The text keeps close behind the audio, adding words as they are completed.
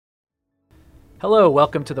Hello,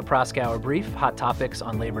 welcome to the Proskauer Brief, hot topics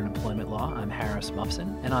on labor and employment law. I'm Harris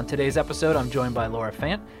Muffson, and on today's episode, I'm joined by Laura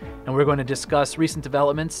Fant, and we're going to discuss recent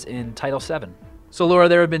developments in Title VII. So Laura,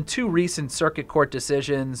 there have been two recent circuit court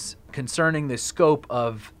decisions concerning the scope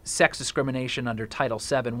of sex discrimination under Title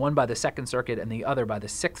VII, one by the Second Circuit and the other by the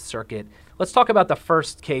Sixth Circuit. Let's talk about the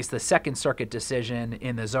first case, the Second Circuit decision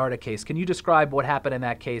in the Zarda case. Can you describe what happened in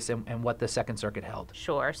that case and what the Second Circuit held?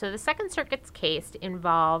 Sure. So the Second Circuit's case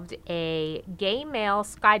involved a gay male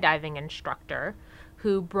skydiving instructor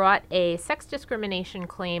who brought a sex discrimination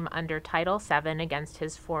claim under Title VII against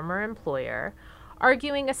his former employer,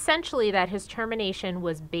 arguing essentially that his termination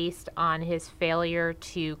was based on his failure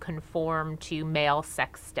to conform to male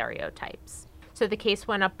sex stereotypes. So the case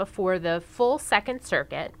went up before the full Second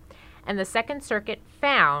Circuit, and the Second Circuit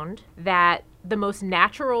found that the most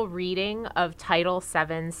natural reading of Title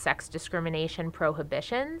VII's sex discrimination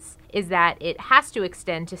prohibitions is that it has to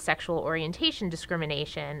extend to sexual orientation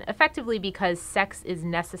discrimination, effectively because sex is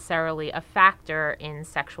necessarily a factor in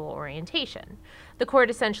sexual orientation. The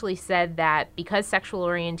court essentially said that because sexual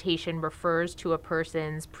orientation refers to a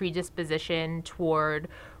person's predisposition toward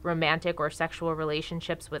romantic or sexual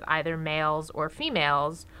relationships with either males or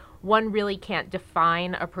females, one really can't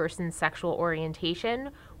define a person's sexual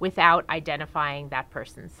orientation without identifying that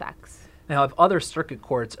person's sex. Now, have other circuit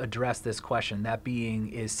courts addressed this question, that being,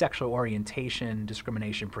 is sexual orientation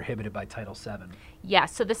discrimination prohibited by Title VII?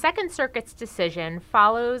 Yes, so the Second Circuit's decision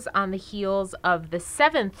follows on the heels of the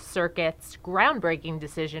Seventh Circuit's groundbreaking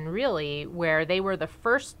decision, really, where they were the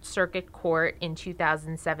first circuit court in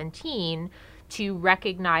 2017 to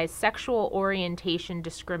recognize sexual orientation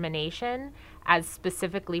discrimination as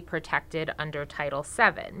specifically protected under Title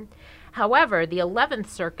VII. However, the 11th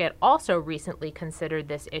Circuit also recently considered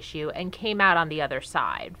this issue and came out on the other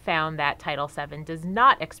side, found that Title VII does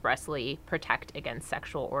not expressly protect against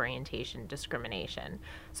sexual orientation discrimination.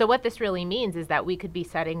 So what this really means is that we could be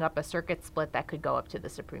setting up a circuit split that could go up to the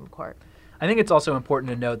Supreme Court. I think it's also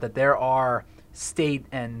important to note that there are state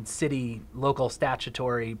and city local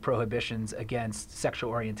statutory prohibitions against sexual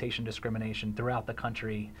orientation discrimination throughout the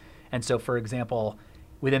country. And so, for example,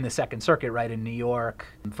 within the Second Circuit, right, in New York,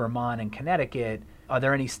 Vermont, and Connecticut, are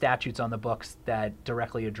there any statutes on the books that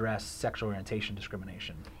directly address sexual orientation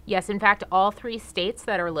discrimination? Yes, in fact, all three states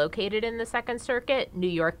that are located in the Second Circuit, New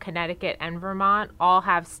York, Connecticut, and Vermont, all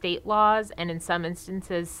have state laws and in some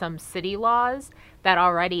instances some city laws that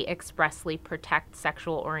already expressly protect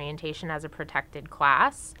sexual orientation as a protected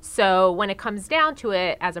class. So when it comes down to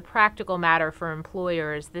it, as a practical matter for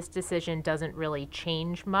employers, this decision doesn't really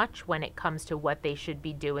change much when it comes to what they should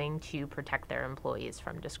be doing to protect their employees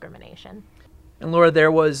from discrimination. And Laura,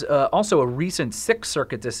 there was also a recent Sixth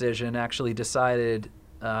Circuit decision actually decided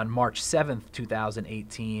on March 7th,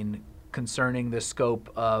 2018, concerning the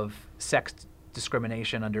scope of sex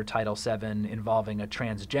discrimination under Title VII involving a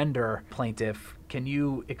transgender plaintiff. Can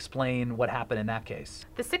you explain what happened in that case?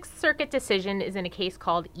 The Sixth Circuit decision is in a case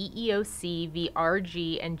called EEOC v.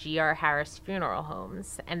 RG and GR Harris Funeral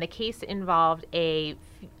Homes, and the case involved a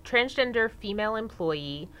transgender female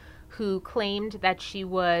employee who claimed that she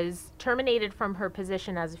was terminated from her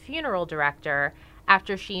position as a funeral director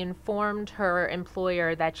after she informed her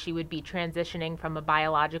employer that she would be transitioning from a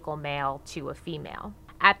biological male to a female.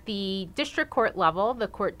 At the district court level, the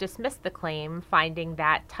court dismissed the claim, finding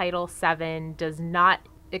that Title VII does not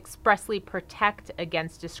expressly protect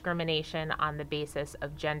against discrimination on the basis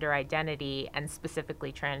of gender identity and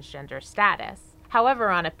specifically transgender status. However,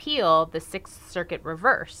 on appeal, the Sixth Circuit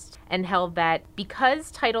reversed and held that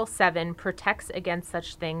because Title VII protects against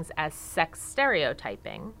such things as sex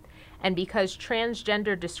stereotyping, and because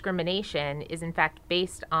transgender discrimination is in fact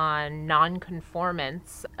based on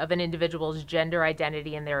nonconformance of an individual's gender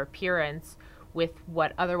identity and their appearance with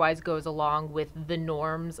what otherwise goes along with the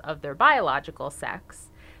norms of their biological sex,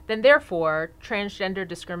 then therefore transgender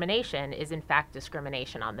discrimination is in fact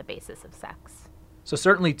discrimination on the basis of sex. So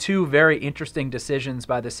certainly two very interesting decisions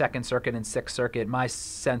by the Second Circuit and Sixth Circuit. My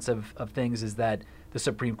sense of things is that the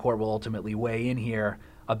Supreme Court will ultimately weigh in here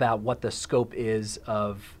about what the scope is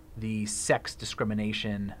of the sex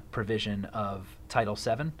discrimination provision of Title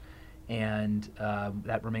VII, and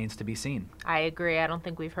that remains to be seen. I agree. I don't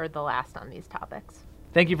think we've heard the last on these topics.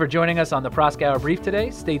 Thank you for joining us on the Proskauer Brief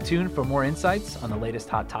today. Stay tuned for more insights on the latest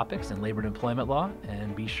hot topics in labor and employment law,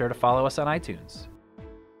 and be sure to follow us on iTunes.